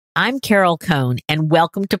I'm Carol Cohn, and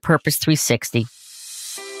welcome to Purpose 360,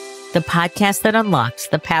 the podcast that unlocks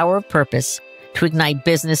the power of purpose to ignite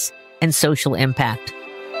business and social impact.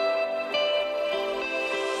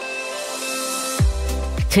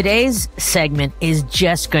 Today's segment is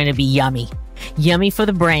just going to be yummy. Yummy for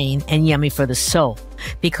the brain and yummy for the soul,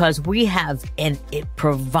 because we have a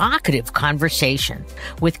provocative conversation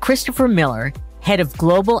with Christopher Miller, head of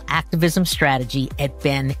Global Activism Strategy at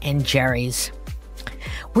Ben & Jerry's.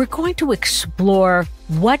 We're going to explore,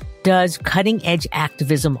 what does cutting-edge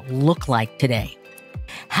activism look like today?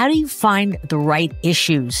 How do you find the right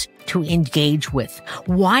issues to engage with?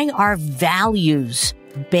 Why are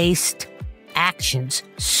values-based actions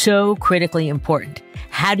so critically important?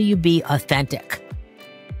 How do you be authentic?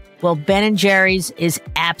 Well, Ben & Jerry's is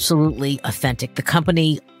absolutely authentic. The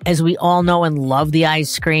company, as we all know and love the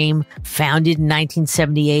ice cream, founded in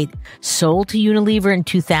 1978, sold to Unilever in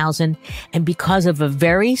 2000, and because of a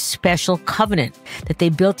very special covenant that they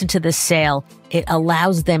built into the sale, it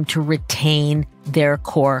allows them to retain their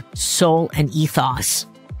core soul and ethos.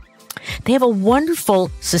 They have a wonderful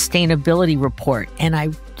sustainability report, and I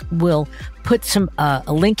will put a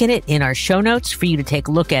link in it in our show notes for you to take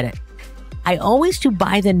a look at it. I always do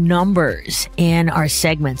by the numbers in our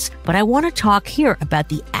segments, but I want to talk here about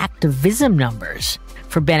the Activism numbers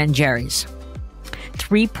for Ben & Jerry's.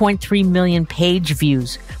 3.3 million page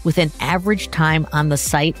views with an average time on the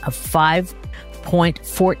site of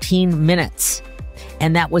 5.14 minutes.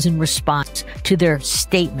 And that was in response to their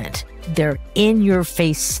statement, their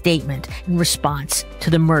in-your-face statement in response to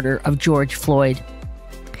the murder of George Floyd.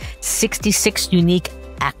 66 unique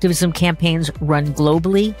activism campaigns run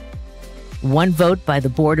globally. One vote by the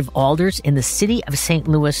Board of Alders in the city of St.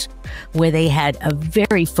 Louis, where they had a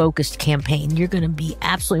very focused campaign. You're going to be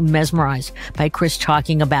absolutely mesmerized by Chris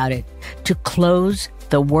talking about it. To close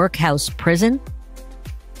the workhouse prison,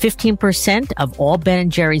 15% of all Ben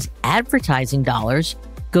 & Jerry's advertising dollars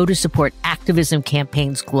go to support activism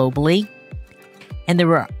campaigns globally. And there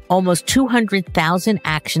were almost 200,000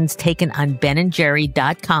 actions taken on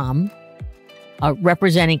benandjerry.com,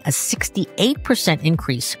 representing a 68%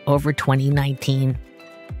 increase over 2019.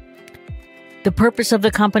 The purpose of the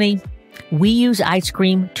company: we use ice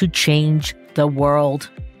cream to change the world.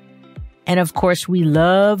 And of course, we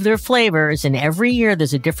love their flavors, and every year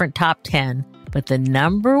there's a different top 10. But the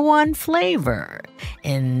number one flavor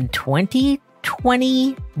in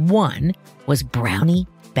 2021 was Brownie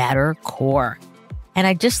Batter Core. And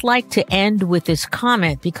I'd just like to end with this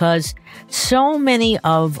comment, because so many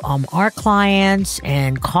of our clients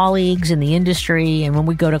and colleagues in the industry, and when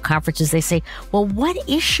we go to conferences, they say, well, what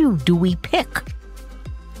issue do we pick?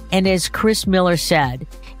 And as Chris Miller said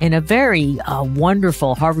in a very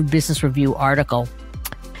wonderful Harvard Business Review article,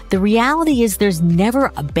 the reality is there's never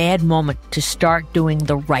a bad moment to start doing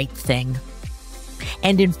the right thing.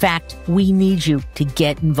 And in fact, we need you to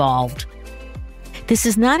get involved. This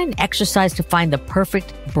is not an exercise to find the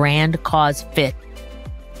perfect brand cause fit.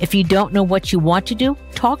 If you don't know what you want to do,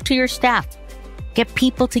 talk to your staff. Get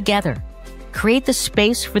people together. Create the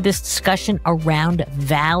space for this discussion around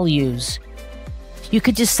values. You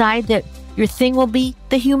could decide that your thing will be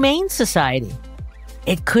the Humane Society.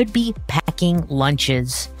 It could be packing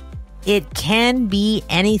lunches. It can be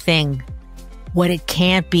anything. What it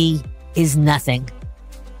can't be is nothing.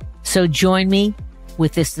 So join me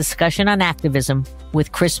with this discussion on activism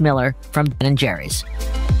with Chris Miller from Ben & Jerry's.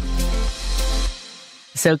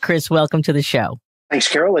 So Chris, welcome to the show. Thanks,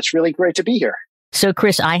 Carol. It's really great to be here. So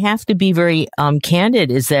Chris, I have to be very candid,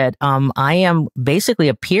 is that I am basically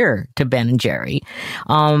a peer to Ben & Jerry.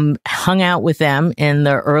 Hung out with them in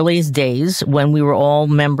the earliest days when we were all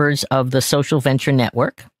members of the Social Venture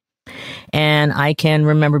Network. And I can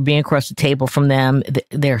remember being across the table from them.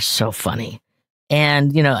 They're so funny.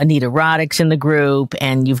 And, you know, Anita Roddick's in the group,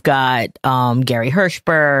 and you've got Gary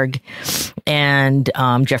Hirschberg and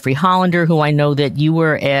Jeffrey Hollander, who I know that you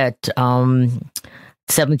were at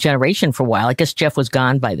Seventh Generation for a while. I guess Jeff was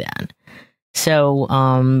gone by then. So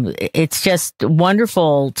it's just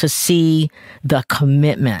wonderful to see the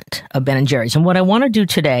commitment of Ben & Jerry's. And what I want to do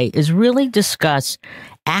today is really discuss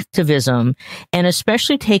activism, and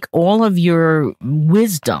especially take all of your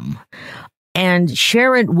wisdom and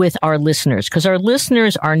share it with our listeners, because our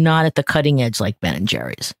listeners are not at the cutting edge like Ben &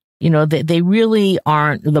 Jerry's. You know, they really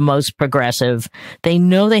aren't the most progressive. They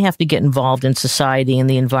know they have to get involved in society and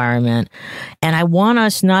the environment. And I want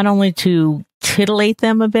us not only to titillate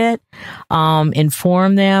them a bit,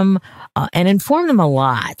 inform them, and inform them a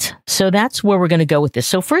lot. So that's where we're going to go with this.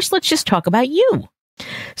 So first, let's just talk about you.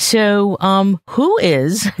 So, who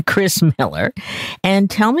is Chris Miller? And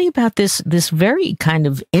tell me about this very kind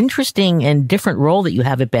of interesting and different role that you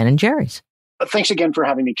have at Ben and Jerry's. Thanks again for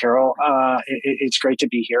having me, Carol. It's great to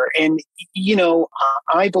be here. And,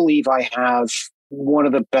 I believe I have one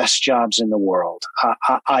of the best jobs in the world.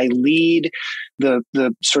 I lead the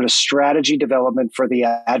sort of strategy development for the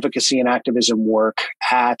advocacy and activism work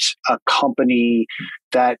at a company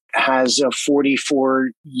that has a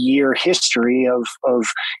 44-year history of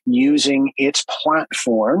using its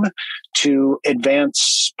platform to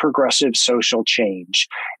advance progressive social change.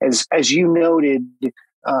 As you noted,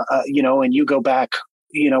 and you go back,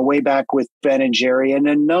 way back with Ben and Jerry and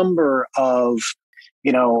a number of,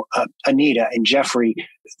 Anita and Jeffrey,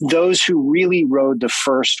 those who really rode the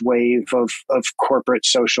first wave of corporate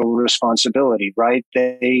social responsibility, right?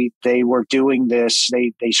 They were doing this.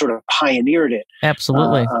 They sort of pioneered it.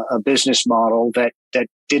 Absolutely. A business model that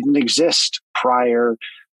didn't exist prior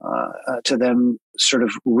to them sort of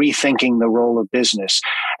rethinking the role of business.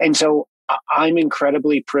 And so I'm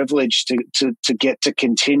incredibly privileged to get to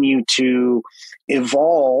continue to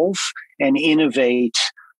evolve and innovate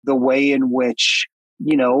the way in which,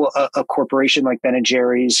 a corporation like Ben and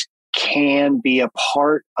Jerry's can be a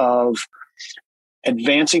part of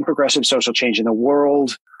advancing progressive social change in the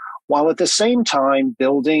world, while at the same time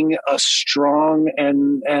building a strong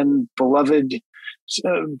and beloved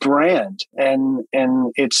brand. And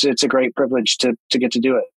it's a great privilege to get to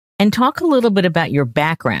do it. And talk a little bit about your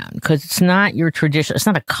background, because it's not your traditional, it's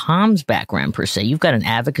not a comms background per se. You've got an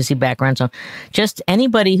advocacy background. So just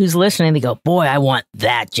anybody who's listening, they go, boy, I want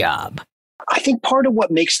that job. I think part of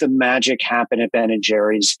what makes the magic happen at Ben and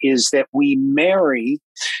Jerry's is that we marry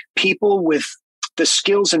people with the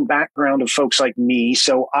skills and background of folks like me.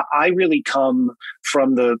 So I really come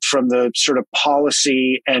from the sort of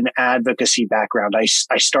policy and advocacy background. I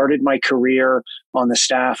started my career on the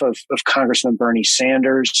staff of Congressman Bernie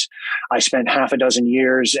Sanders. I spent half a dozen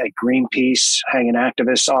years at Greenpeace hanging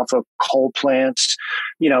activists off of coal plants.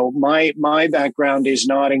 My background is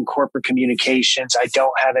not in corporate communications. I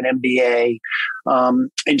don't have an MBA.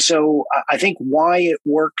 And so I think why it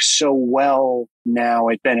works so well now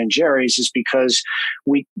at Ben and Jerry's is because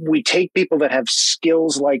we take people that have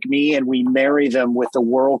skills like me and we marry them with the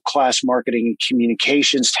world-class marketing and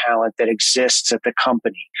communications talent that exists at the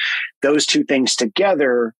company. Those two things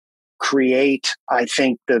together create, I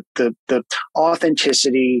think, the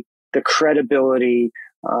authenticity, the credibility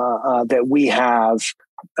that we have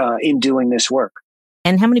in doing this work.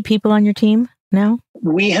 And how many people on your team now?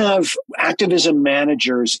 We have activism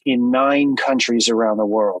managers in 9 countries around the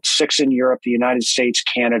world, 6 in Europe, the United States,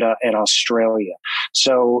 Canada, and Australia.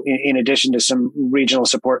 So in addition to some regional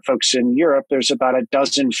support folks in Europe, there's about a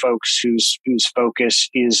dozen folks whose focus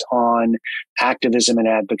is on activism and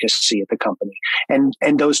advocacy at the company. And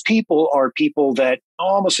those people are people that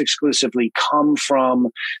almost exclusively come from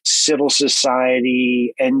civil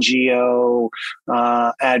society, NGO,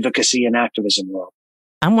 advocacy and activism world.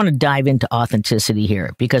 I want to dive into authenticity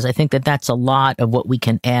here because I think that that's a lot of what we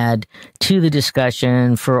can add to the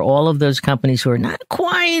discussion for all of those companies who are not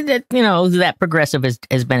quite that progressive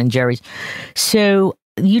as Ben and Jerry's. So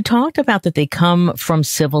you talked about that they come from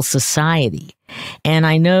civil society. And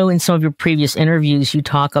I know in some of your previous interviews, you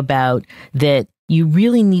talk about that you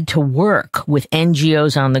really need to work with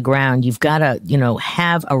NGOs on the ground. You've got to,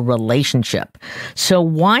 have a relationship. So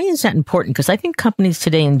why is that important? Because I think companies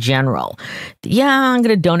today in general, I'm going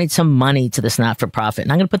to donate some money to this not-for-profit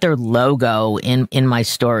and I'm going to put their logo in my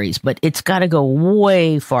stories, but it's got to go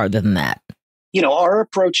way farther than that. Our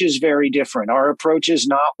approach is very different. Our approach is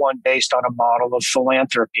not one based on a model of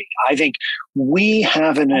philanthropy. I think we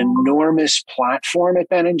have an enormous platform at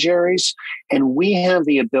Ben and Jerry's, and we have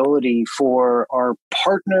the ability for our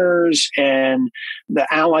partners and the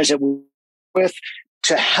allies that we're with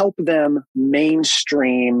to help them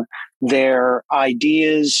mainstream their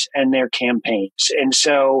ideas and their campaigns. And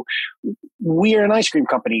so we are an ice cream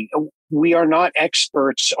company. We are not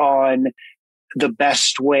experts on the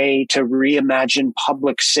best way to reimagine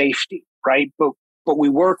public safety, right? But we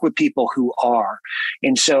work with people who are.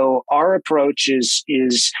 And so our approach is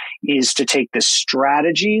to take the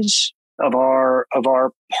strategies of our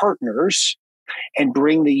partners and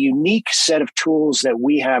bring the unique set of tools that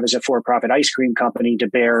we have as a for-profit ice cream company to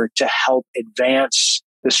bear to help advance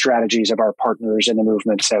the strategies of our partners and the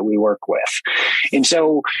movements that we work with. And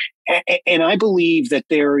so, and I believe that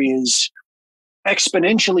there is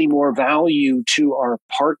exponentially more value to our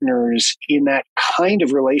partners in that kind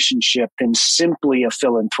of relationship than simply a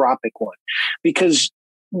philanthropic one, because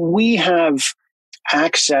we have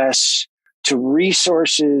access to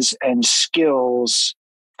resources and skills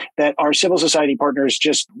that our civil society partners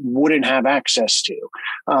just wouldn't have access to.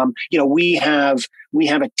 We have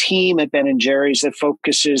a team at Ben and Jerry's that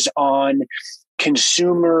focuses on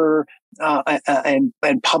consumer and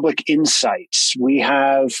public insights. We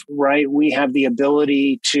have the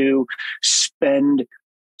ability to spend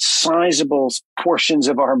sizable portions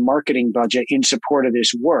of our marketing budget in support of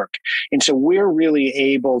this work. And so we're really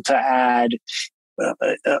able to add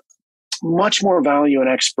much more value and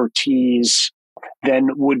expertise than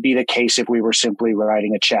would be the case if we were simply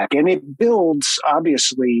writing a check. And it builds,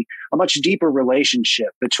 obviously, a much deeper relationship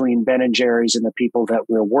between Ben and Jerry's and the people that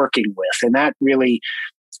we're working with. And that's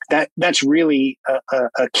really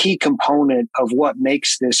a key component of what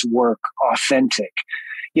makes this work authentic.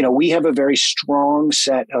 We have a very strong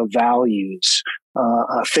set of values,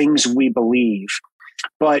 things we believe.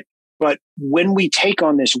 But when we take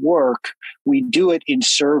on this work, we do it in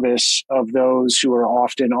service of those who are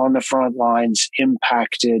often on the front lines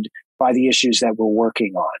impacted by the issues that we're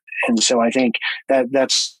working on. And so I think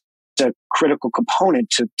that's a critical component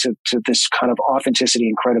to this kind of authenticity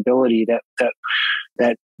and credibility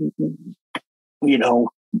that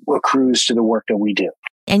accrues to the work that we do.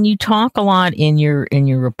 And you talk a lot in your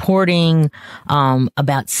reporting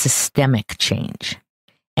about systemic change.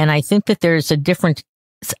 And I think that there's a difference,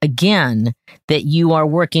 again, that you are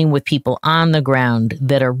working with people on the ground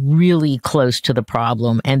that are really close to the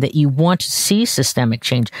problem and that you want to see systemic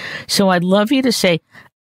change. So I'd love you to say,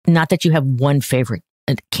 not that you have one favorite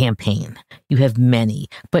campaign, you have many,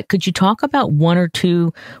 but could you talk about one or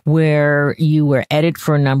two where you were at it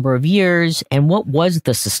for a number of years and what was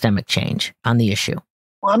the systemic change on the issue?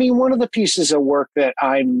 Well, I mean, one of the pieces of work that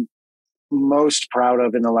I'm most proud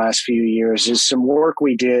of in the last few years is some work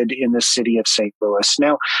we did in the city of St. Louis.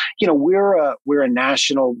 Now, we're a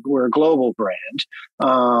global brand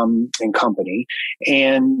and company,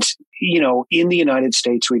 and in the United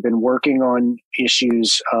States, we've been working on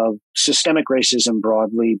issues of systemic racism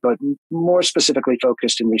broadly, but more specifically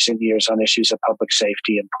focused in recent years on issues of public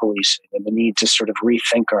safety and policing, and the need to sort of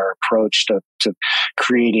rethink our approach to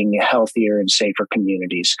creating healthier and safer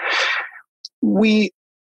communities.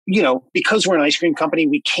 Because we're an ice cream company,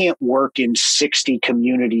 we can't work in 60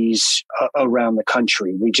 communities around the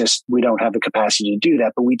country. We don't have the capacity to do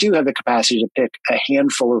that, but we do have the capacity to pick a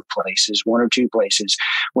handful of places, one or two places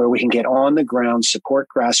where we can get on the ground, support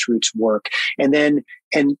grassroots work,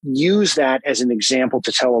 and use that as an example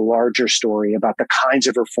to tell a larger story about the kinds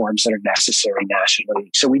of reforms that are necessary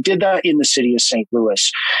nationally. So we did that in the city of St.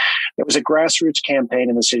 Louis. It was a grassroots campaign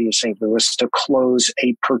in the city of St. Louis to close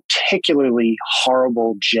a particularly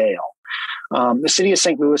horrible jail. The city of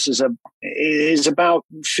St. Louis is about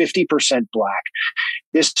 50% Black.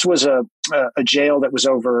 This was a jail that was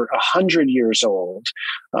over 100 years old,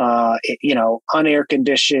 unair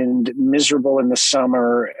conditioned, miserable in the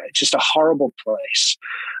summer, just a horrible place.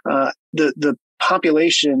 The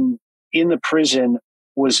population in the prison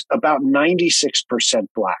was about 96%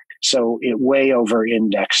 Black. So it way over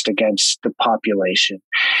indexed against the population.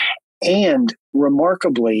 And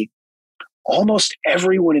remarkably, almost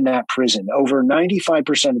everyone in that prison, over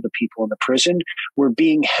 95% of the people in the prison, were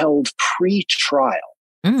being held pre-trial,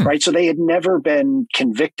 right? So they had never been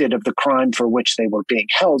convicted of the crime for which they were being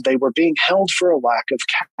held. They were being held for a lack of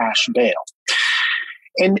cash bail.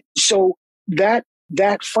 And so that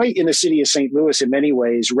fight in the city of St. Louis in many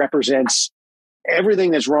ways represents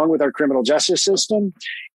everything that's wrong with our criminal justice system,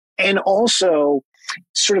 and also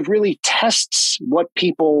sort of really tests what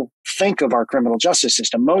people think of our criminal justice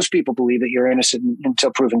system. Most people believe that you're innocent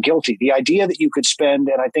until proven guilty. The idea that you could spend,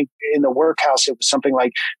 and I think in the workhouse, it was something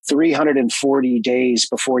like 340 days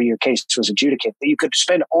before your case was adjudicated, that you could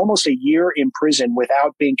spend almost a year in prison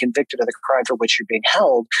without being convicted of the crime for which you're being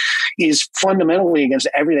held, is fundamentally against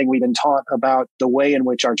everything we've been taught about the way in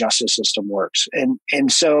which our justice system works.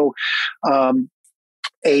 And so,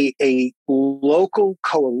 a local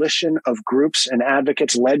coalition of groups and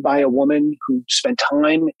advocates led by a woman who spent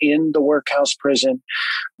time in the workhouse prison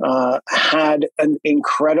had an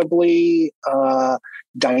incredibly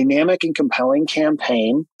dynamic and compelling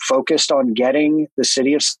campaign focused on getting the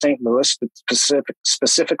city of St. Louis,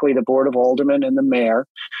 specifically the Board of Aldermen and the mayor,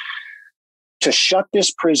 to shut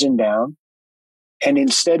this prison down, and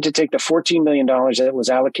instead to take the $14 million that was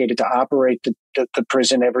allocated to operate the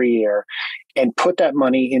prison every year and put that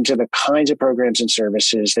money into the kinds of programs and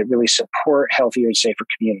services that really support healthier and safer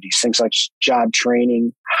communities. Things like job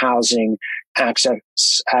training, housing,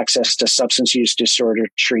 access to substance use disorder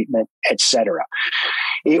treatment, etc.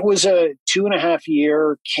 It was a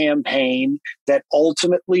 2.5-year campaign that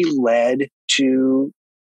ultimately led to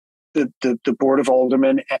the Board of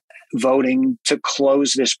Aldermen voting to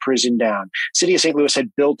close this prison down. City of St. Louis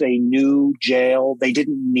had built a new jail. They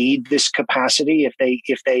didn't need this capacity.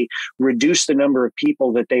 If they reduced the number of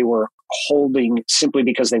people that they were holding simply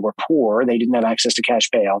because they were poor, they didn't have access to cash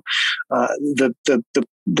bail,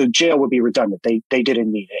 the jail would be redundant. They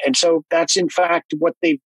didn't need it. And so that's in fact what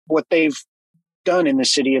they've done in the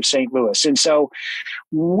city of St. Louis. And so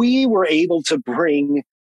we were able to bring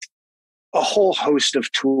a whole host of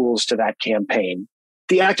tools to that campaign.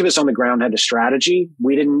 The activists on the ground had a strategy.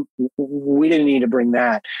 We didn't need to bring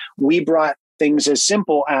that. We brought things as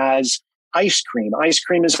simple as ice cream. Ice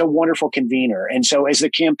cream is a wonderful convener. And so as the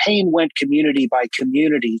campaign went community by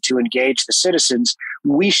community to engage the citizens,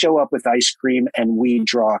 we show up with ice cream and we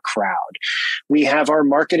draw a crowd. We have our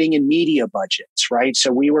marketing and media budgets, right?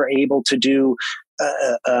 So we were able to do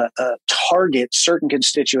target certain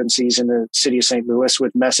constituencies in the city of St. Louis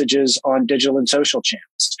with messages on digital and social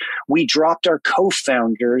channels. We dropped our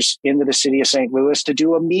co-founders into the city of St. Louis to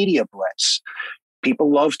do a media blitz.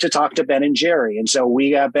 People love to talk to Ben and Jerry. And so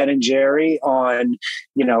we got Ben and Jerry on,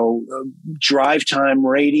 drive time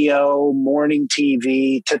radio, morning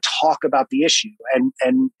TV to talk about the issue.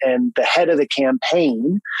 And the head of the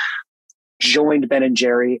campaign joined Ben and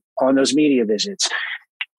Jerry on those media visits.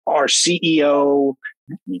 Our CEO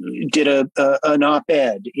did an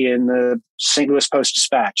op-ed in the St. Louis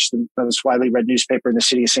Post-Dispatch, the most widely read newspaper in the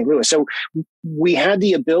city of St. Louis. So we had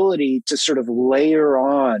the ability to sort of layer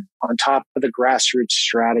on top of the grassroots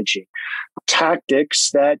strategy, tactics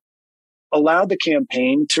that allowed the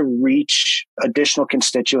campaign to reach additional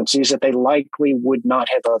constituencies that they likely would not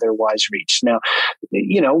have otherwise reached. Now,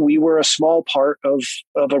 we were a small part of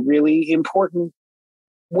a really important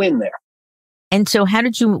win there. And so how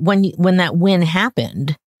did you, when that win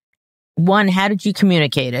happened, one, how did you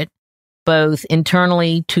communicate it, both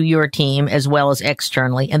internally to your team as well as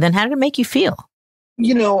externally? And then how did it make you feel?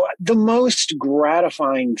 The most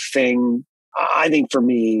gratifying thing, I think, for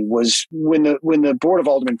me was when the Board of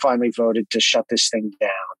Aldermen finally voted to shut this thing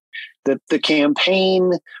down. The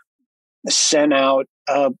campaign sent out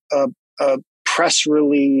a press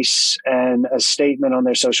release and a statement on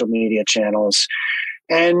their social media channels.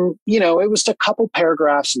 And, it was a couple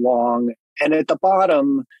paragraphs long. And at the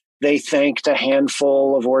bottom, they thanked a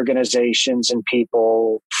handful of organizations and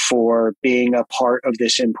people for being a part of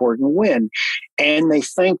this important win. And they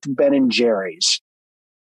thanked Ben and Jerry's.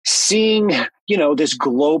 Seeing, this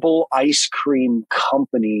global ice cream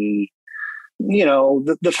company,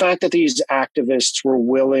 the fact that these activists were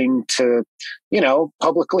willing to,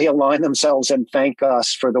 publicly align themselves and thank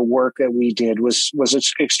us for the work that we did was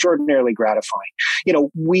extraordinarily gratifying.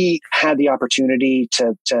 We had the opportunity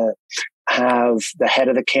to have the head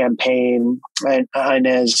of the campaign and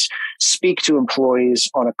as speak to employees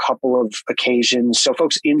on a couple of occasions. So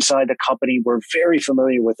folks inside the company were very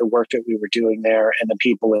familiar with the work that we were doing there and the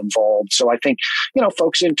people involved. So I think,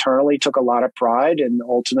 folks internally took a lot of pride and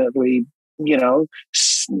ultimately,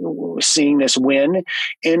 seeing this win.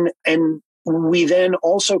 And we then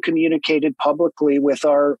also communicated publicly with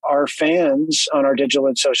our fans on our digital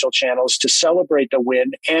and social channels to celebrate the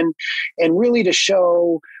win and really to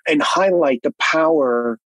show and highlight the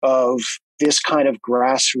power of this kind of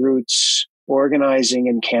grassroots organizing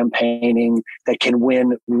and campaigning that can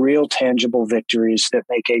win real tangible victories that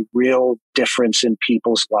make a real difference in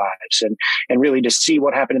people's lives and really to see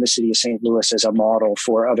what happened in the city of St. Louis as a model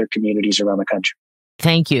for other communities around the country.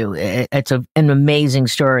 Thank you. It's an amazing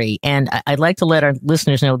story. And I'd like to let our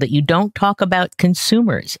listeners know that you don't talk about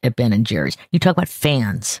consumers at Ben & Jerry's. You talk about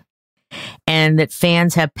fans and that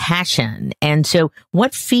fans have passion. And so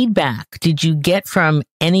what feedback did you get from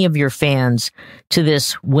any of your fans to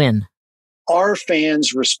this win? Our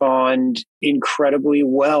fans respond incredibly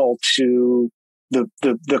well to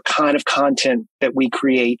the kind of content that we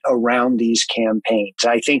create around these campaigns.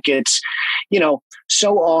 I think it's,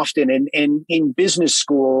 so often in business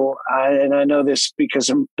school, and I know this because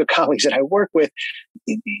of the colleagues that I work with,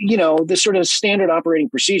 the sort of standard operating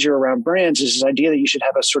procedure around brands is this idea that you should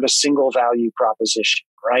have a sort of single value proposition,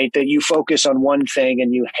 right? That you focus on one thing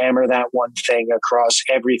and you hammer that one thing across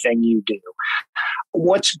everything you do.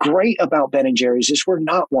 What's great about Ben and Jerry's is we're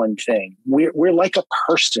not one thing. We're like a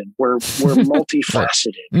person. We're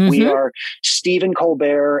multifaceted. Mm-hmm. We are Stephen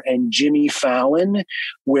Colbert and Jimmy Fallon.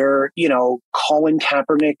 We're, Colin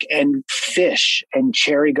Kaepernick and Fish and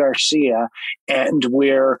Cherry Garcia. And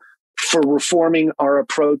we're for reforming our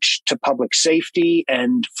approach to public safety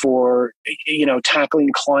and for, tackling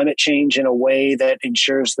climate change in a way that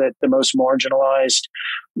ensures that the most marginalized,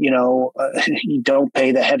 you don't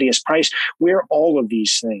pay the heaviest price. We're all of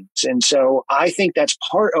these things. And so I think that's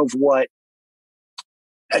part of what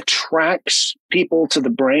attracts people to the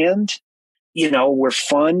brand. We're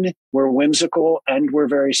fun, we're whimsical, and we're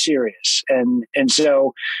very serious. And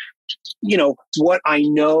so, what I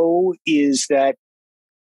know is that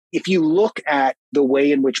if you look at the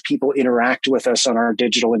way in which people interact with us on our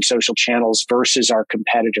digital and social channels versus our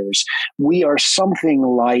competitors, we are something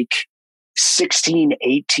like 16,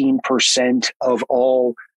 18% of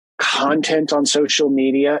all content on social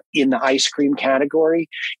media in the ice cream category.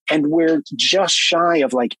 And we're just shy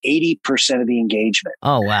of like 80% of the engagement.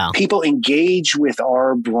 Oh, wow. People engage with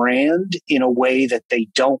our brand in a way that they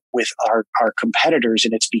don't with our competitors.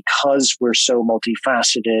 And it's because we're so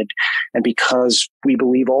multifaceted and because we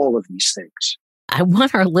believe all of these things. I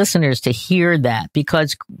want our listeners to hear that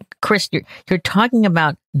because, Chris, you're talking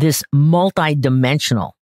about this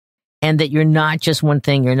multidimensional. And that you're not just one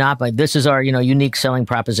thing. You're not like, this is our, unique selling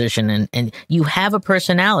proposition. And you have a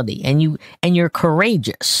personality and you're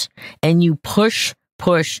courageous and you push,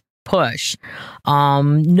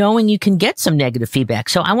 knowing you can get some negative feedback.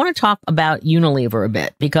 So I want to talk about Unilever a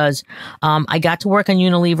bit because, I got to work on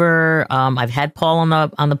Unilever. I've had Paul on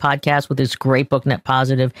the podcast with his great book, Net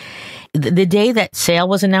Positive. The day that sale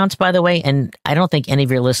was announced, by the way, and I don't think any of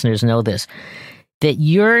your listeners know this, that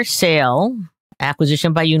your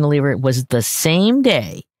acquisition by Unilever was the same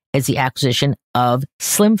day as the acquisition of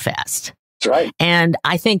SlimFast. That's right. And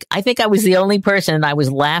I think I was the only person, and I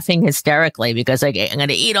was laughing hysterically because I'm going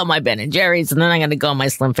to eat all my Ben and Jerry's and then I'm going to go on my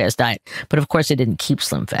SlimFast diet. But of course, I didn't keep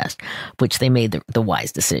SlimFast, which they made the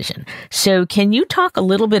wise decision. So can you talk a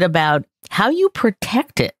little bit about how you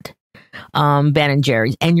protected Ben and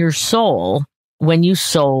Jerry's and your soul when you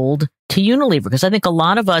sold to Unilever? Because I think a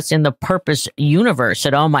lot of us in the purpose universe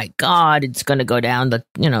said, oh my God, it's going to go down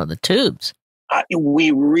the tubes.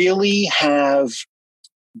 We really have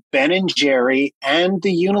Ben and Jerry and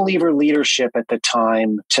the Unilever leadership at the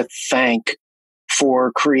time to thank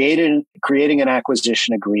for creating an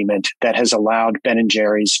acquisition agreement that has allowed Ben and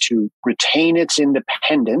Jerry's to retain its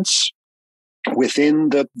independence within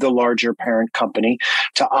the larger parent company,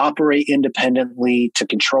 to operate independently, to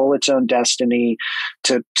control its own destiny,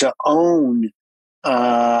 to own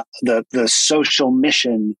the social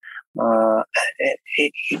mission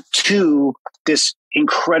to this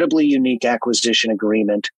incredibly unique acquisition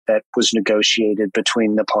agreement that was negotiated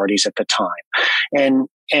between the parties at the time.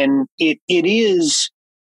 And it is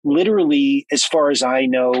literally, as far as I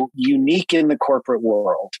know, unique in the corporate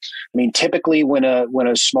world. I mean, typically when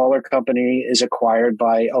a smaller company is acquired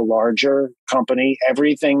by a larger company,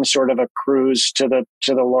 everything sort of accrues to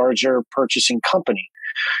the larger purchasing company.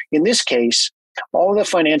 In this case, all the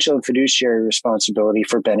financial and fiduciary responsibility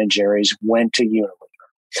for Ben and Jerry's went to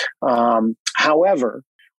Unilever. However,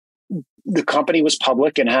 the company was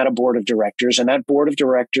public and had a board of directors, and that board of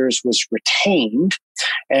directors was retained.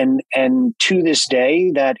 And to this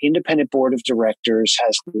day, that independent board of directors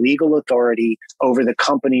has legal authority over the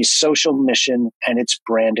company's social mission and its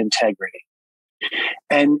brand integrity.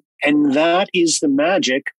 And that is the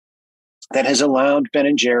magic that has allowed Ben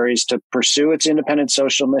and Jerry's to pursue its independent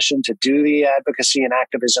social mission, to do the advocacy and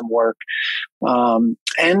activism work,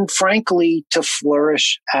 and frankly, to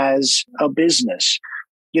flourish as a business.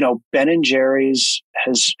 Ben and Jerry's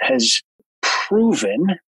has proven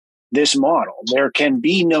this model. There can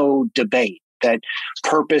be no debate that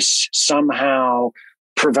purpose somehow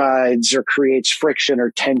provides or creates friction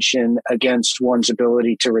or tension against one's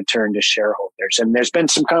ability to return to shareholders. And there's been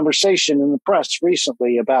some conversation in the press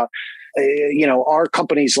recently about, are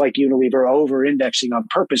companies like Unilever over-indexing on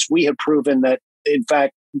purpose? We have proven that, in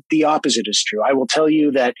fact, the opposite is true. I will tell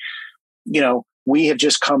you that, we have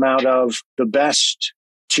just come out of the best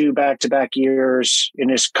 2 back-to-back years in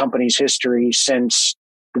this company's history since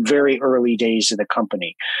the very early days of the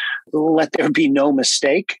company. Let there be no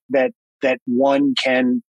mistake that one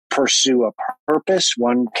can pursue a purpose,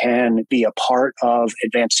 one can be a part of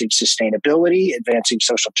advancing sustainability, advancing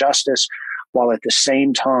social justice, while at the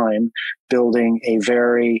same time building a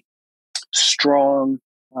very strong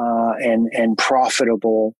and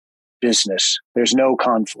profitable business. There's no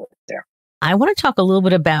conflict there. I want to talk a little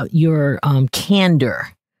bit about your candor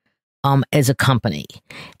as a company.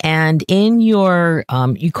 And in your,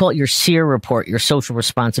 you call it your SEER report, your social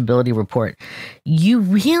responsibility report, you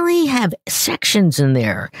really have sections in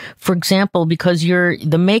there. For example, because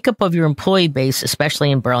the makeup of your employee base, especially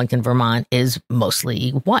in Burlington, Vermont, is mostly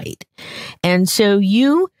white. And so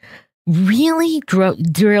you really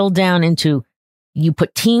drill down into, you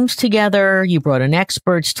put teams together, you brought in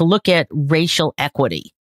experts to look at racial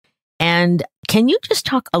equity. And can you just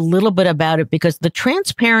talk a little bit about it? Because the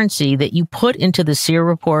transparency that you put into the SEER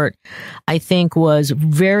report, I think, was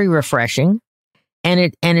very refreshing. And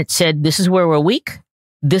it said, this is where we're weak.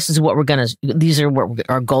 these are what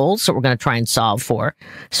our goals that we're going to try and solve for.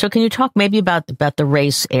 So can you talk maybe about the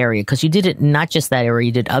race area? Because you did it, not just that area,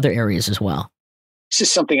 you did other areas as well. This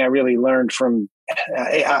is something I really learned from,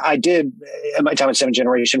 I did at my time at Seven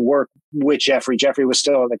Generation work with Jeffrey. Jeffrey was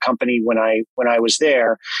still at the company when I was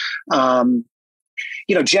there.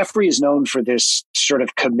 Jeffrey is known for this sort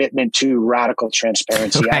of commitment to radical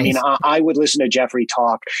transparency. Right. I mean, I would listen to Jeffrey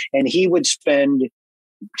talk, and he would spend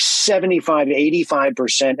 75 to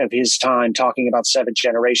 85% of his time talking about Seventh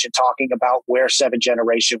Generation, talking about where Seventh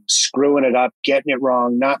Generation was screwing it up, getting it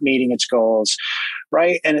wrong, not meeting its goals,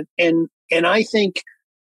 right? And I think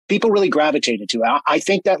people really gravitated to it. I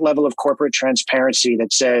think that level of corporate transparency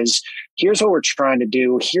that says, here's what we're trying to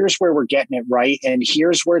do, here's where we're getting it right, and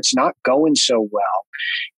here's where it's not going so well,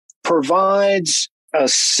 provides a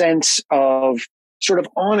sense of sort of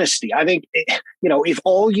honesty. I think, if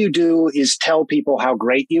all you do is tell people how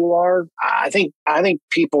great you are, I think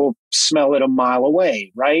people smell it a mile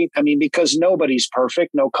away, right? I mean, because nobody's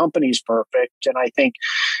perfect, no company's perfect. And I think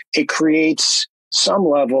it creates some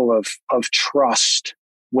level of trust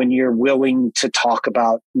when you're willing to talk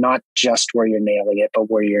about not just where you're nailing it,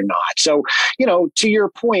 but where you're not. So, to your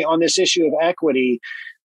point on this issue of equity,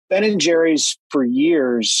 Ben & Jerry's for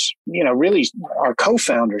years, really our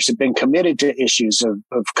co-founders have been committed to issues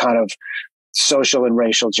of kind of social and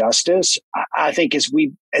racial justice. I think as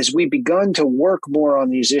we begun to work more on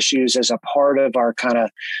these issues as a part of our kind of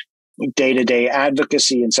day-to-day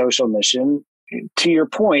advocacy and social mission, to your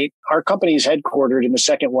point, our company is headquartered in the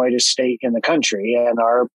second whitest state in the country, and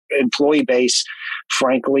our employee base,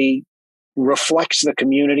 frankly, reflects the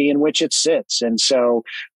community in which it sits. And so,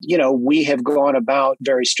 we have gone about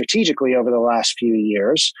very strategically over the last few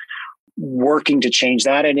years working to change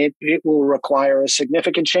that. And it will require a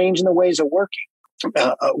significant change in the ways of working,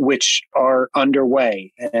 which are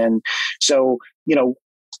underway. And so,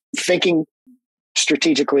 thinking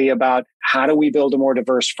strategically about how do we build a more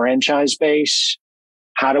diverse franchise base?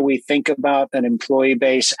 How do we think about an employee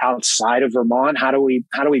base outside of Vermont? How do we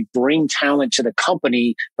bring talent to the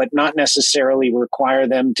company, but not necessarily require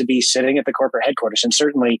them to be sitting at the corporate headquarters? And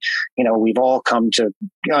certainly, we've all come to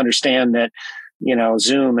understand that,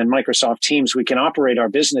 Zoom and Microsoft Teams, we can operate our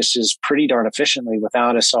businesses pretty darn efficiently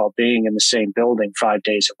without us all being in the same building 5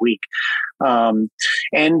 days a week.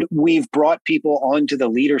 And we've brought people onto the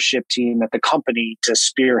leadership team at the company to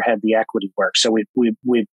spearhead the equity work. So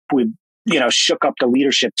we've shook up the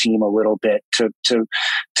leadership team a little bit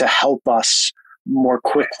to help us more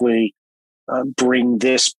quickly bring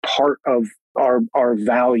this part of our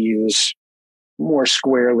values more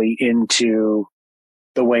squarely into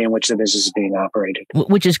the way in which the business is being operated.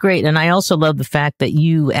 Which is great. And I also love the fact that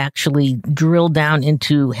you actually drill down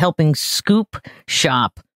into helping scoop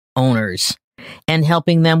shop owners and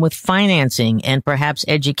helping them with financing and perhaps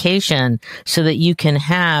education so that you can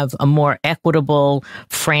have a more equitable,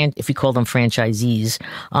 if you call them franchisees,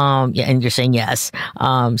 and you're saying yes,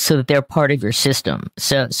 so that they're part of your system.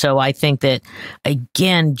 So I think that,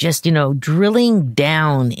 again, just, drilling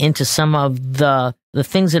down into some of the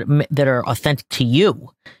things that are authentic to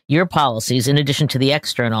you, your policies, in addition to the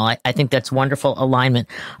external, I think that's wonderful alignment.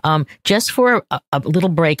 Just for a little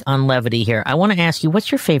break on levity here, I want to ask you,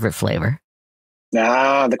 what's your favorite flavor?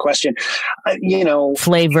 The question,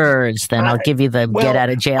 flavors. Then I'll give you the get out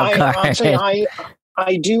of jail card. I'll say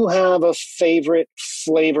I do have a favorite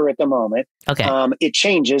flavor at the moment. Okay. It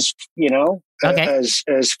changes,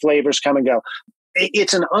 as flavors come and go.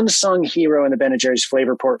 It's an unsung hero in the Ben & Jerry's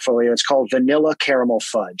flavor portfolio. It's called Vanilla Caramel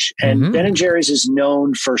Fudge. And Ben & Jerry's is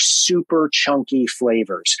known for super chunky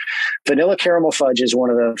flavors. Vanilla Caramel Fudge is one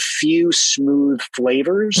of the few smooth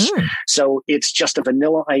flavors. So it's just a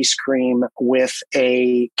vanilla ice cream with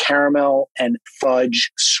a caramel and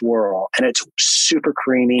fudge swirl. And it's super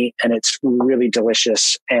creamy and it's really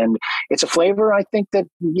delicious. And it's a flavor I think that,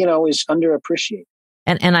 is underappreciated.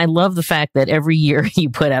 And I love the fact that every year you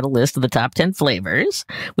put out a list of the top 10 flavors,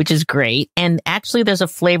 which is great. And actually, there's a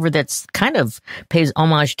flavor that's kind of pays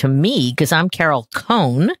homage to me because I'm Carol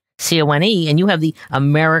Cone, C-O-N-E, and you have the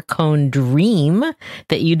Americone Dream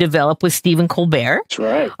that you developed with Stephen Colbert. That's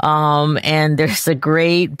right. And there's a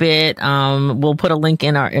great bit. We'll put a link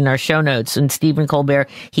in our show notes. And Stephen Colbert,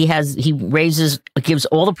 he gives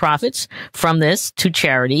all the profits from this to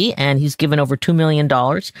charity, and he's given over $2 million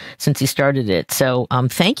since he started it. So,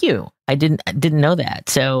 thank you. I didn't know that.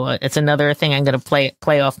 So it's another thing I'm going to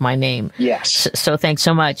play off my name. Yes. So thanks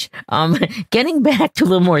so much. Getting back to a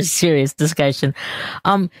little more serious discussion.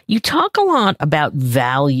 You talk a lot about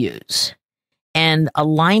values and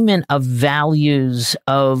alignment of values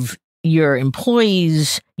of your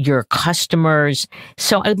employees, your customers.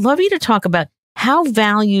 So I'd love you to talk about how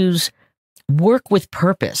values work with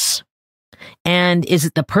purpose. And is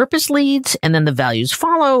it the purpose leads and then the values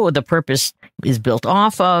follow, or the purpose is built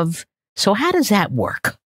off of? So how does that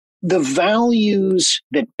work? The values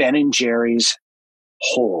that Ben & Jerry's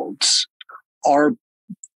holds are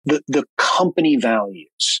the company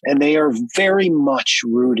values, and they are very much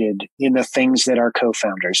rooted in the things that our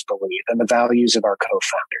co-founders believe and the values of our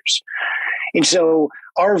co-founders. And so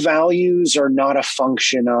our values are not a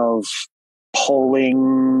function of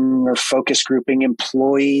polling or focus grouping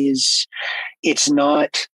employees.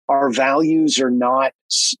 Our values are not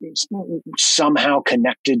somehow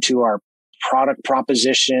connected to our product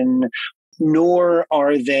proposition, nor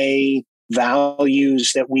are they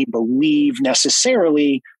values that we believe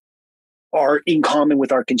necessarily are in common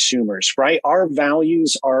with our consumers, right? Our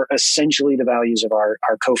values are essentially the values of our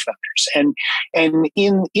co-founders. And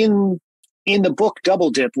in the book Double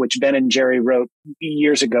Dip, which Ben & Jerry wrote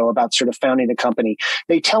years ago about sort of founding the company,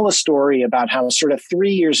 they tell a story about how sort of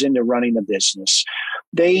 3 years into running the business,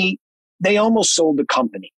 they almost sold the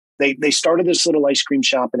company. They started this little ice cream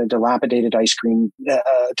shop in a dilapidated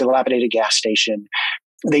dilapidated gas station.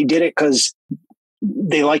 They did it because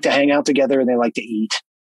they like to hang out together and they like to eat.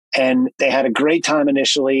 And they had a great time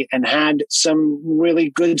initially and had some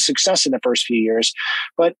really good success in the first few years.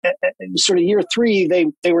 But sort of year 3,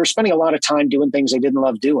 they were spending a lot of time doing things they didn't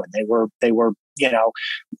love doing. They were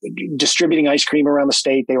distributing ice cream around the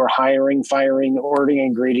state. They were hiring, firing, ordering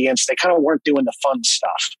ingredients. They kind of weren't doing the fun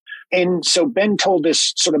stuff. And so Ben told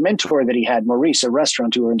this sort of mentor that he had, Maurice, a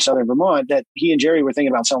restaurateur in Southern Vermont, that he and Jerry were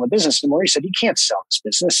thinking about selling the business. And Maurice said, "You can't sell this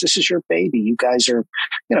business. This is your baby. You guys are,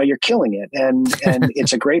 you're killing it. And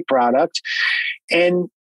it's a great product." And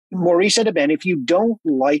Maurice said to Ben, "If you don't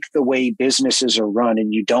like the way businesses are run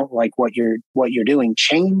and you don't like what you're doing,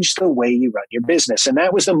 change the way you run your business." And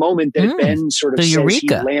that was the moment that Ben sort of says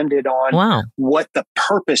Eureka. he landed on what the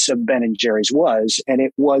purpose of Ben & Jerry's was. And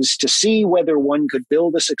it was to see whether one could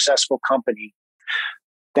build a successful company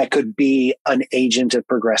that could be an agent of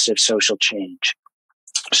progressive social change.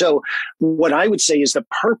 So what I would say is the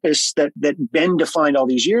purpose that Ben defined all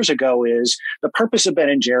these years ago is the purpose of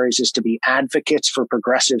Ben & Jerry's is to be advocates for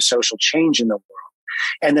progressive social change in the world.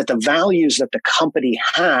 And that the values that the company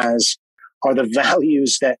has are the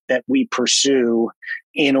values that we pursue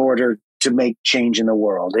in order to make change in the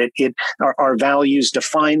world. Our values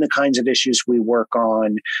define the kinds of issues we work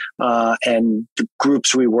on and the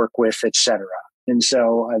groups we work with, et cetera. And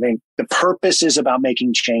so I think the purpose is about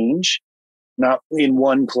making change, not in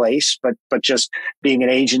one place, but just being an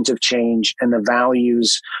agent of change. And the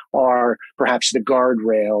values are perhaps the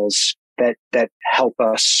guardrails that help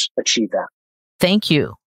us achieve that. Thank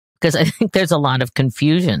you. Because I think there's a lot of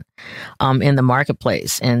confusion in the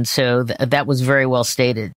marketplace. And so that was very well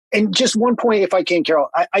stated. And just one point, if I can, Carol,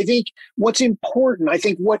 I think what's important, I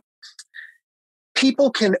think what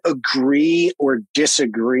people can agree or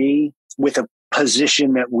disagree with a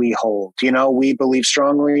position that we hold. We believe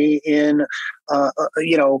strongly in, a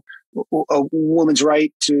woman's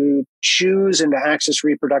right to choose and to access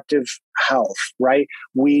reproductive health, right?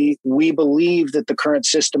 We believe that the current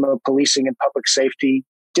system of policing and public safety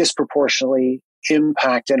disproportionately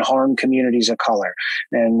impact and harm communities of color.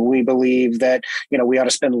 And we believe that, we ought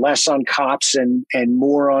to spend less on cops and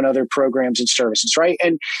more on other programs and services, right?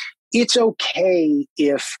 And it's okay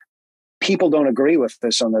if people don't agree with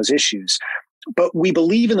us on those issues. But we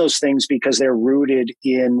believe in those things because they're rooted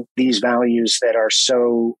in these values that are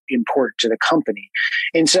so important to the company.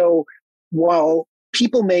 And so while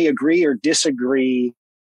people may agree or disagree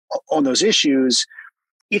on those issues,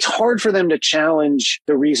 it's hard for them to challenge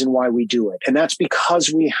the reason why we do it. And that's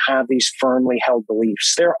because we have these firmly held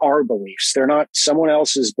beliefs. They're our beliefs. They're not someone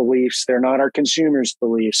else's beliefs. They're not our consumers'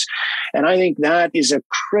 beliefs. And I think that is a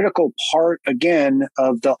critical part, again,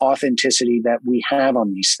 of the authenticity that we have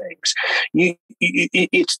on these things.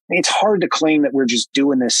 It's hard to claim that we're just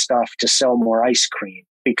doing this stuff to sell more ice cream,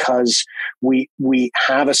 because we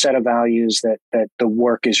have a set of values that the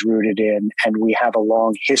work is rooted in, and we have a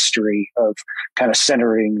long history of kind of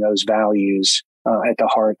centering those values at the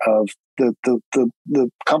heart of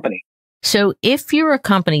the company. So if you're a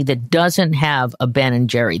company that doesn't have a Ben &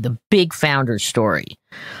 Jerry, the big founder story,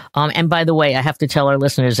 and by the way, I have to tell our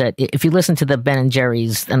listeners that if you listen to the Ben &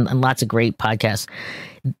 Jerry's and lots of great podcasts,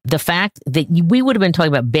 the fact that we would have been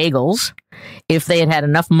talking about bagels if they had had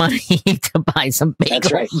enough money to buy some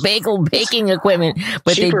bagel baking equipment.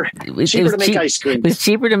 But cheaper to make ice cream. It was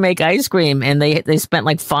cheaper to make ice cream, and they spent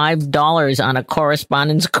like $5 on a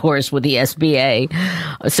correspondence course with the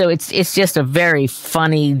SBA. So it's just a very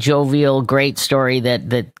funny, jovial, great story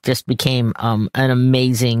that just became an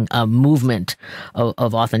amazing movement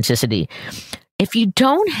of authenticity. If you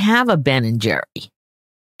don't have a Ben and Jerry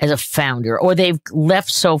as a founder, or they've left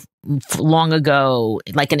so long ago,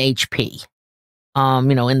 like an HP,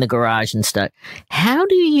 in the garage and stuff, how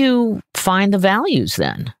do you find the values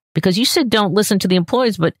then? Because you said don't listen to the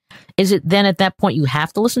employees, but is it then at that point you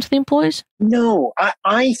have to listen to the employees? No,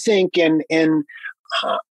 I think, and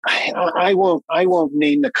I won't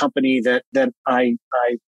name the company that I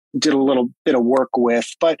did a little bit of work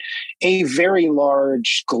with, but a very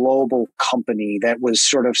large global company that was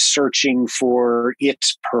sort of searching for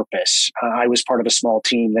its purpose. I was part of a small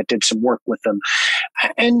team that did some work with them.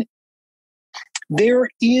 And there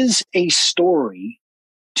is a story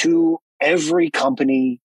to every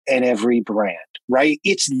company and every brand, right?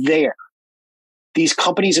 It's there. These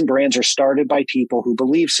companies and brands are started by people who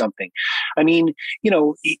believe something. I mean,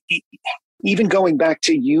 even going back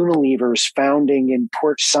to Unilever's founding in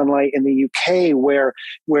Port Sunlight in the UK, where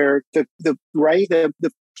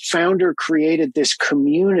the founder created this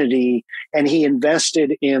community and he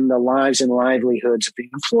invested in the lives and livelihoods of the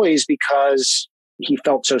employees because he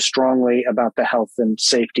felt so strongly about the health and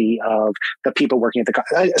safety of the people working at the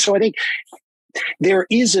company. So I think there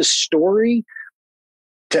is a story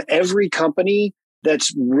to every company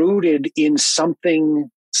that's rooted in something,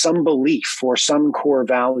 some belief or some core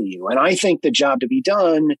value. And I think the job to be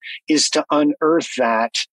done is to unearth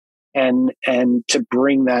that and to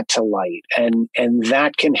bring that to light. And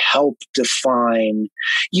that can help define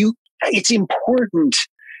you. It's important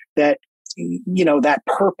that, that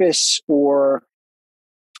purpose or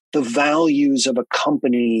the values of a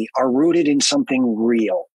company are rooted in something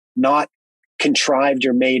real, not contrived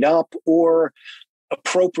or made up or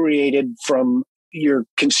appropriated from your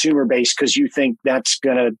consumer base because you think that's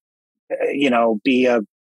going to, be a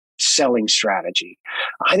selling strategy.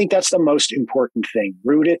 I think that's the most important thing.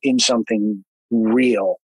 Root it in something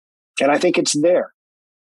real. And I think it's there.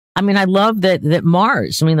 I mean, I love that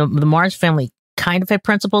Mars, the Mars family kind of had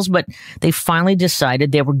principles, but they finally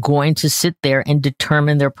decided they were going to sit there and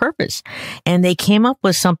determine their purpose. And they came up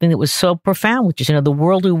with something that was so profound, which is, the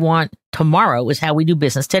world we want tomorrow is how we do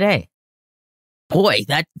business today. Boy,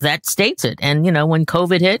 that states it. And, when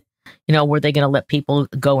COVID hit, were they going to let people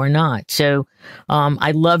go or not? So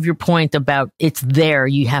I love your point about it's there.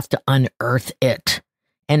 You have to unearth it.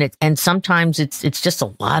 And sometimes it's just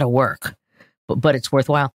a lot of work, but it's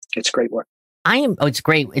worthwhile. It's great work. It's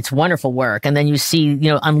great. It's wonderful work. And then you see,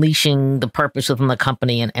 unleashing the purpose within the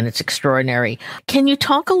company and it's extraordinary. Can you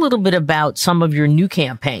talk a little bit about some of your new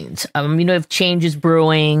campaigns? If change is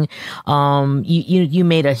brewing, you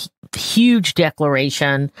made a huge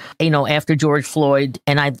declaration, after George Floyd,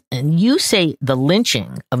 and you say the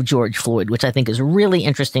lynching of George Floyd, which I think is really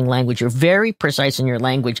interesting language. You're very precise in your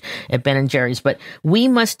language at Ben & Jerry's, but we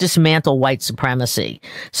must dismantle white supremacy.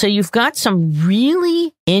 So you've got some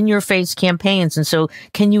really in-your-face campaigns. And so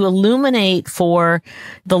can you illuminate for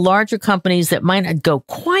the larger companies that might not go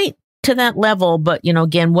quite to that level, but,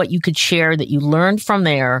 again, what you could share that you learned from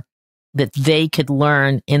there that they could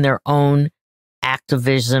learn in their own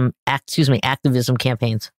activism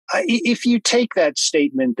campaigns? If you take that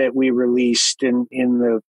statement that we released in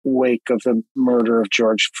the wake of the murder of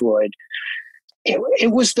George Floyd,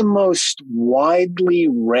 it was the most widely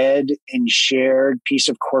read and shared piece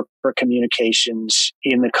of corporate communications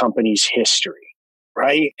in the company's history,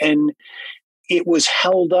 right? And it was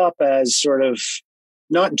held up as sort of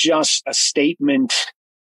not just a statement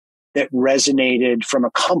that resonated from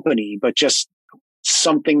a company, but just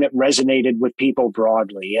something that resonated with people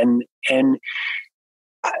broadly. And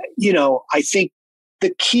I think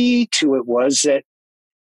the key to it was that,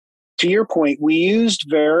 to your point, we used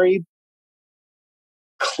very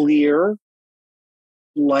clear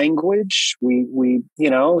language. We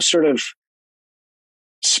sort of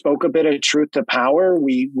spoke a bit of truth to power.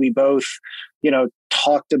 We both,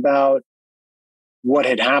 talked about what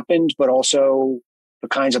had happened, but also the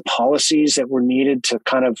kinds of policies that were needed to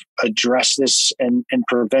kind of address this and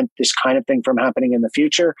prevent this kind of thing from happening in the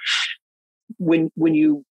future. When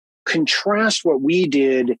you contrast what we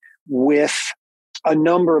did with a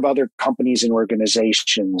number of other companies and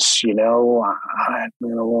organizations, I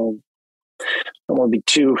don't want to be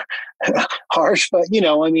too harsh, but,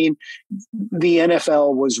 the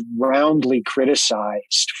NFL was roundly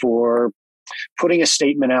criticized for putting a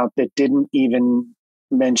statement out that didn't even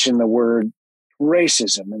mention the word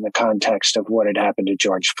racism in the context of what had happened to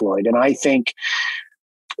George Floyd. And I think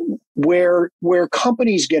where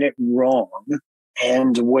companies get it wrong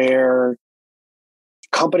and where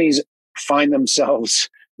companies find themselves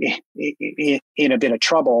in a bit of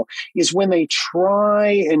trouble is when they try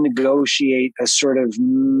and negotiate a sort of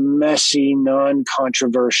messy,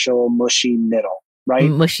 non-controversial, mushy middle, right?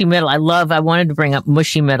 Mushy middle. I wanted to bring up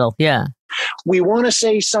mushy middle. Yeah. We want to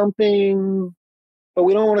say something, but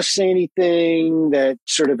we don't want to say anything that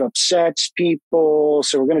sort of upsets people.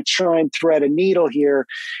 So we're going to try and thread a needle here.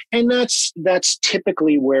 And that's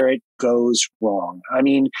typically where it goes wrong. I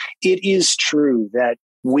mean, it is true that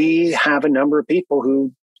we have a number of people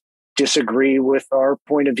who disagree with our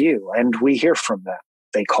point of view, and we hear from them.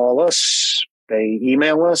 They call us, they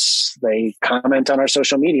email us, they comment on our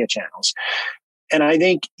social media channels. And I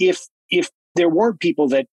think if there weren't people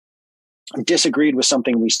that disagreed with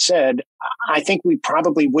something we said, I think we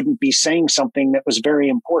probably wouldn't be saying something that was very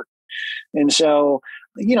important. And so,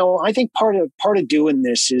 I think part of doing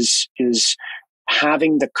this is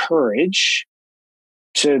having the courage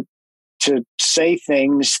to say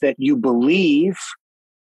things that you believe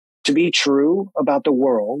to be true about the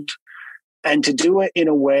world, and to do it in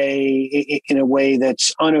a way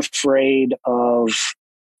that's unafraid of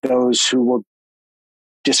those who will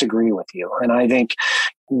disagree with you. And I think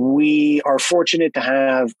we are fortunate to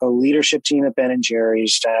have a leadership team at Ben &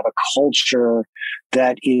 Jerry's, to have a culture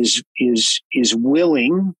that is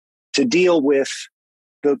willing to deal with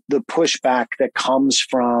the pushback that comes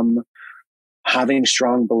from having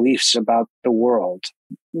strong beliefs about the world,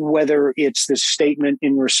 whether it's the statement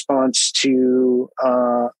in response to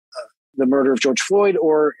the murder of George Floyd,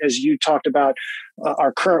 or as you talked about,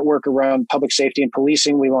 our current work around public safety and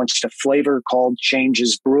policing. We launched a flavor called Change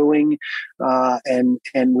is Brewing, and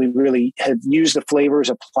we really have used the flavor as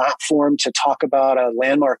a platform to talk about a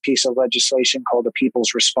landmark piece of legislation called the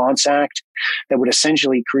People's Response Act that would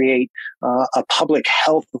essentially create a public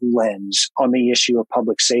health lens on the issue of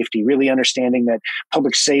public safety, really understanding that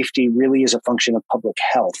public safety really is a function of public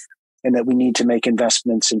health, and that we need to make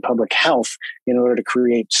investments in public health in order to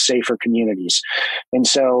create safer communities. And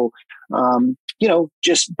so,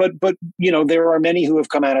 there are many who have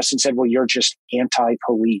come at us and said, well, you're just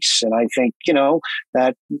anti-police. And I think,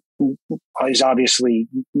 that is obviously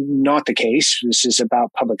not the case. This is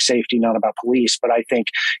about public safety, not about police. But I think,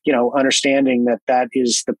 understanding that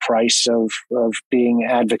is the price of being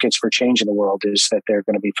advocates for change in the world, is that there are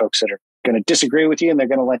going to be folks that are going to disagree with you, and they're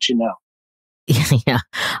going to let you know. Yeah.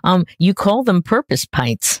 You call them purpose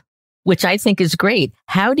pints, which I think is great.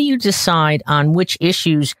 How do you decide on which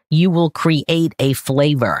issues you will create a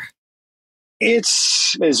flavor?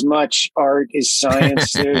 It's as much art as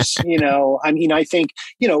science. There's, I think,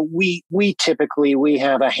 we typically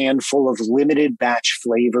have a handful of limited batch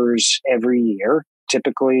flavors every year,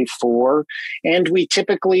 typically 4, and we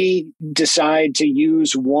typically decide to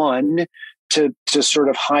use one to sort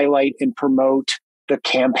of highlight and promote the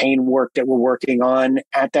campaign work that we're working on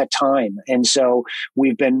at that time. And so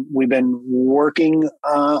we've been working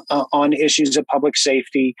on issues of public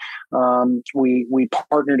safety. We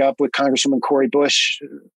partnered up with Congresswoman Cori Bush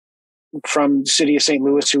from the city of St.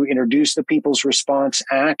 Louis, who introduced the People's Response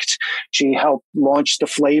Act. She helped launch the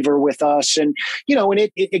flavor with us. And,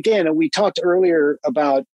 again, we talked earlier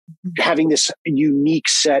about having this unique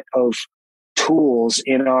set of tools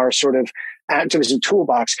in our sort of activism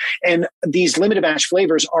toolbox, and these limited batch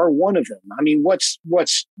flavors are one of them. I mean, what's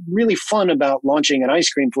really fun about launching an ice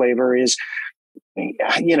cream flavor is,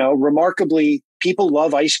 remarkably, people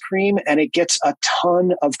love ice cream, and it gets a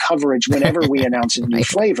ton of coverage whenever we announce a new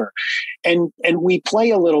flavor. And we play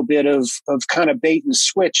a little bit of kind of bait and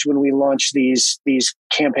switch when we launch these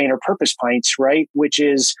campaign or purpose pints, right? Which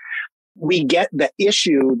is, we get the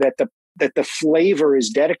issue that the flavor is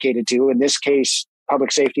dedicated to, in this case,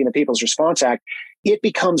 public safety and the People's Response Act. It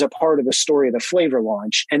becomes a part of the story of the flavor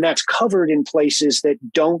launch. And that's covered in places that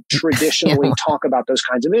don't traditionally talk about those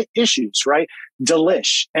kinds of issues, right?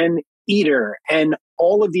 Delish and Eater and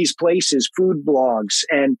all of these places, food blogs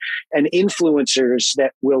and influencers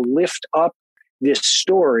that will lift up this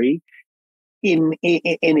story and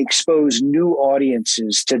expose new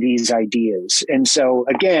audiences to these ideas. And so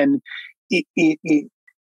again,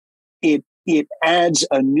 it adds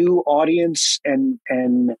a new audience and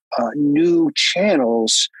new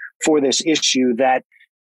channels for this issue that,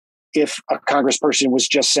 if a congressperson was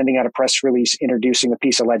just sending out a press release introducing a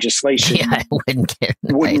piece of legislation, wouldn't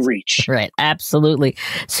reach. Right. Absolutely.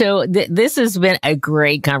 So this has been a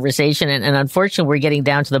great conversation, and unfortunately we're getting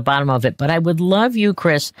down to the bottom of it, but I would love you,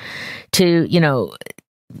 Chris, to,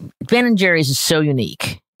 Ben & Jerry's is so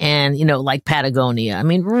unique. and, like Patagonia. I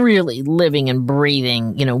mean, really living and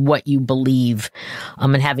breathing, what you believe,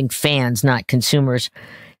 and having fans, not consumers.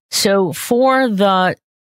 So for the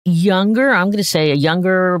younger, I'm going to say a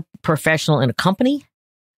younger professional in a company,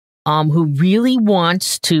 who really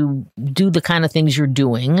wants to do the kind of things you're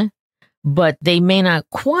doing, but they may not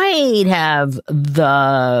quite have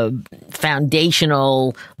the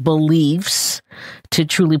foundational beliefs to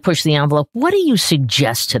truly push the envelope. What do you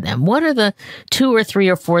suggest to them? What are the 2 or 3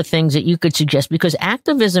 or 4 things that you could suggest? Because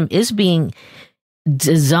activism is being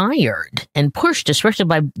desired and pushed, especially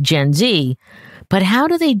by Gen Z, but how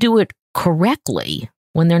do they do it correctly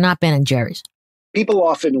when they're not Ben and Jerry's? People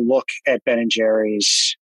often look at Ben and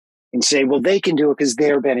Jerry's and say, well, they can do it because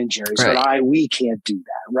they're Ben and Jerry's, right. but we can't do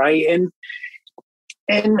that, right?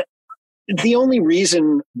 And the only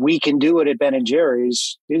reason we can do it at Ben and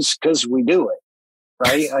Jerry's is because we do it,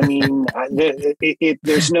 right? I mean,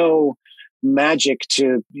 there's no magic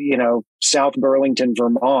to South Burlington,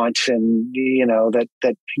 Vermont, and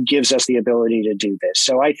that gives us the ability to do this.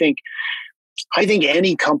 So I think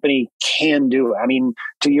any company can do it. I mean,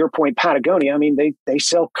 to your point, Patagonia, I mean, they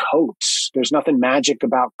sell coats. There's nothing magic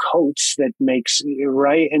about coats that makes,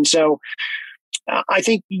 right? And so I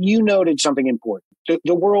think you noted something important.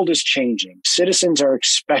 The world is changing. Citizens are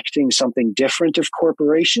expecting something different of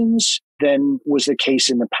corporations than was the case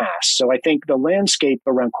in the past. So I think the landscape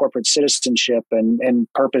around corporate citizenship and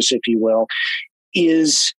purpose, if you will,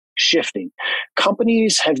 is shifting.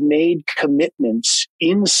 Companies have made commitments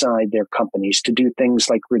inside their companies to do things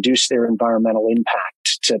like reduce their environmental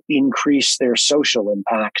impact, to increase their social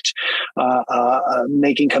impact,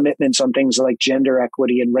 making commitments on things like gender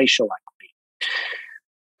equity and racial equity.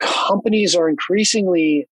 Companies are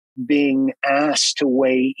increasingly being asked to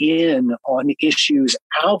weigh in on issues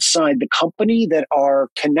outside the company that are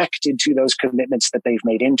connected to those commitments that they've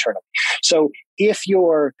made internally. So if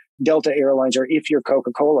you're Delta Airlines or if you're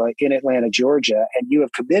Coca-Cola in Atlanta, Georgia, and you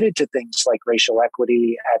have committed to things like racial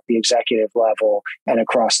equity at the executive level and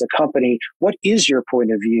across the company, what is your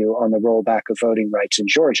point of view on the rollback of voting rights in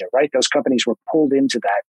Georgia, right? Those companies were pulled into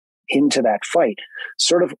that fight,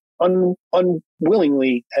 sort of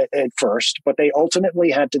unwillingly at first, but they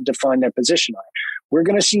ultimately had to define their position on it. We're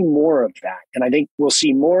going to see more of that. And I think we'll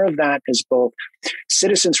see more of that as both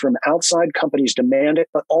citizens from outside companies demand it,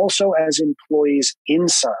 but also as employees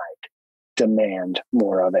inside demand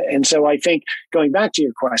more of it. And so I think, going back to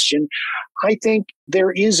your question, I think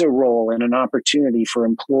there is a role and an opportunity for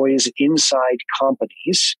employees inside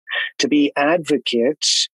companies to be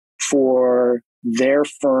advocates for their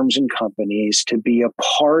firms and companies, to be a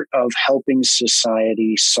part of helping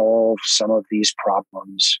society solve some of these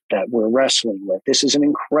problems that we're wrestling with. This is an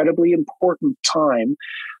incredibly important time,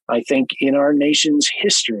 I think, in our nation's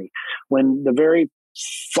history, when the very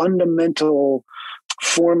fundamental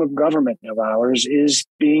form of government of ours is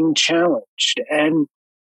being challenged. And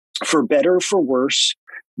for better or for worse,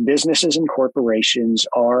 businesses and corporations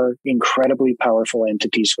are incredibly powerful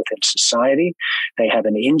entities within society. They have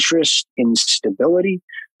an interest in stability,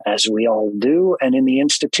 as we all do, and in the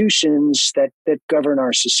institutions that govern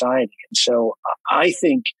our society. And so I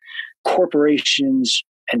think corporations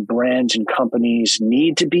and brands and companies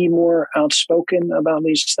need to be more outspoken about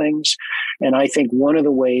these things. And I think one of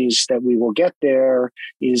the ways that we will get there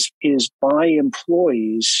is by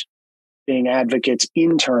employees being advocates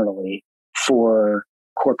internally for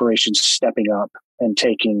corporations stepping up and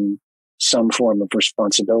taking some form of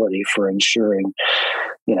responsibility for ensuring,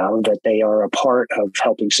 that they are a part of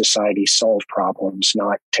helping society solve problems,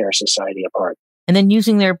 not tear society apart. And then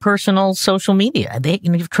using their personal social media. They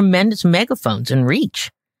have tremendous megaphones and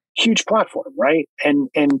reach. Huge platform, right? And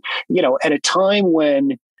at a time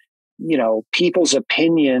when, people's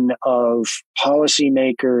opinion of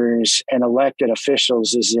policymakers and elected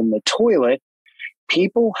officials is in the toilet,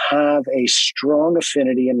 people have a strong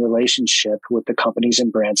affinity and relationship with the companies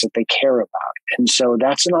and brands that they care about. And so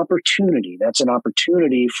that's an opportunity. That's an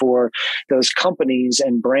opportunity for those companies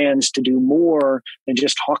and brands to do more than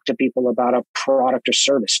just talk to people about a product or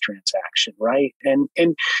service transaction, right? And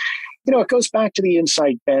it goes back to the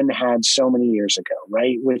insight Ben had so many years ago,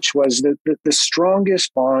 right? Which was the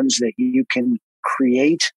strongest bonds that you can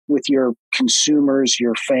create with your consumers,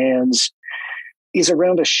 your fans, is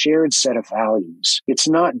around a shared set of values. It's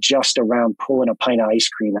not just around pulling a pint of ice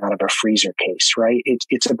cream out of a freezer case, right?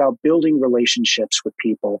 It's about building relationships with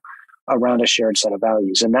people around a shared set of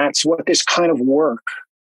values. And that's what this kind of work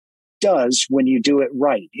does when you do it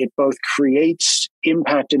right. It both creates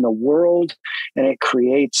impact in the world and it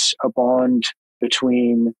creates a bond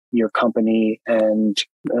between your company and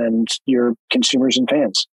your consumers and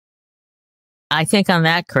fans. I think on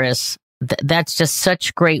that, Chris, that's just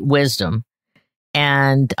such great wisdom.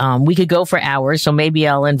 And we could go for hours. So maybe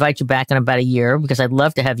I'll invite you back in about a year, because I'd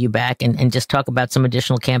love to have you back and just talk about some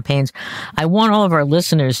additional campaigns. I want all of our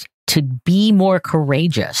listeners to be more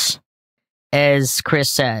courageous, as Chris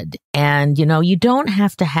said. And, you don't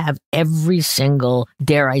have to have every single,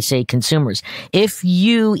 dare I say, consumers. If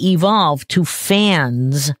you evolve to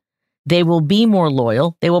fans, they will be more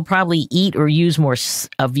loyal. They will probably eat or use more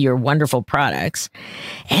of your wonderful products.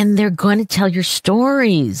 And they're going to tell your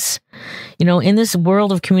stories. In this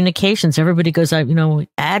world of communications, everybody goes,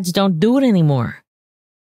 ads don't do it anymore.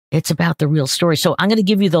 It's about the real story. So I'm going to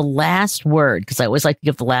give you the last word, because I always like to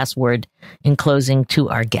give the last word in closing to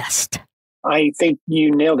our guest. I think you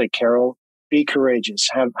nailed it, Carol. Be courageous.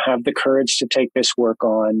 Have the courage to take this work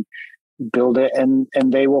on, build it, and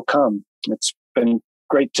they will come. It's been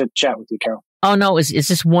great to chat with you, Carol. Oh, no, it's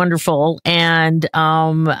just wonderful. And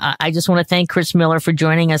I just want to thank Chris Miller for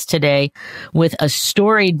joining us today with a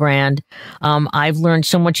storied brand. I've learned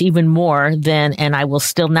so much even more and I will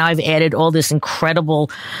still, now I've added all this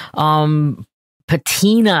incredible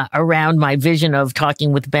patina around my vision of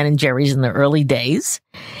talking with Ben and Jerry's in the early days.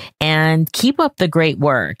 And keep up the great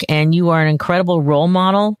work. And you are an incredible role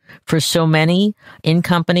model for so many in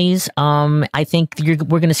companies. I think we're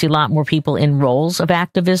going to see a lot more people in roles of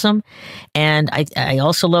activism. And I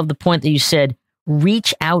also love the point that you said,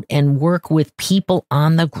 reach out and work with people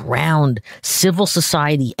on the ground, civil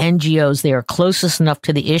society, NGOs. They are closest enough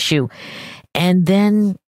to the issue. And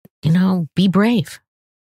then, be brave.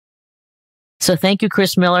 So thank you,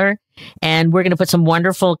 Chris Miller. And we're going to put some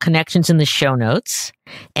wonderful connections in the show notes.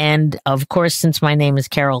 And of course, since my name is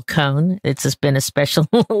Carol Cohn, it's just been a special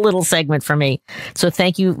little segment for me. So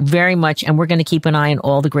thank you very much. And we're going to keep an eye on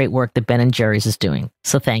all the great work that Ben and Jerry's is doing.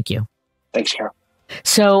 So thank you. Thanks, Carol.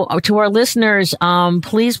 So to our listeners,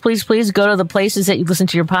 please go to the places that you listen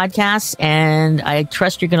to your podcasts, and I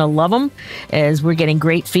trust you're going to love them, as we're getting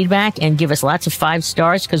great feedback, and give us lots of 5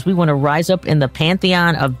 stars, because we want to rise up in the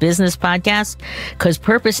pantheon of business podcasts, because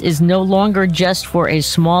purpose is no longer just for a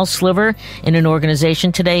small sliver in an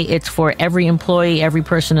organization today. It's for every employee, every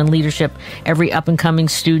person in leadership, every up and coming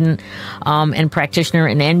student and practitioner,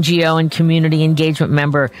 and NGO and community engagement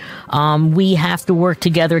member. We have to work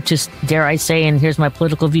together to, dare I say, and here's my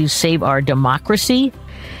political views, save our democracy.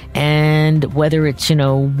 And whether it's,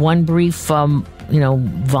 one brief,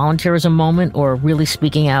 volunteerism moment or really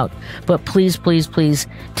speaking out, but please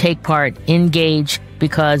take part, engage,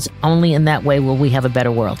 because only in that way will we have a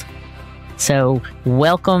better world. So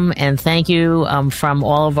welcome and thank you from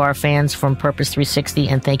all of our fans from Purpose 360.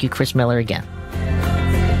 And thank you, Chris Miller, again.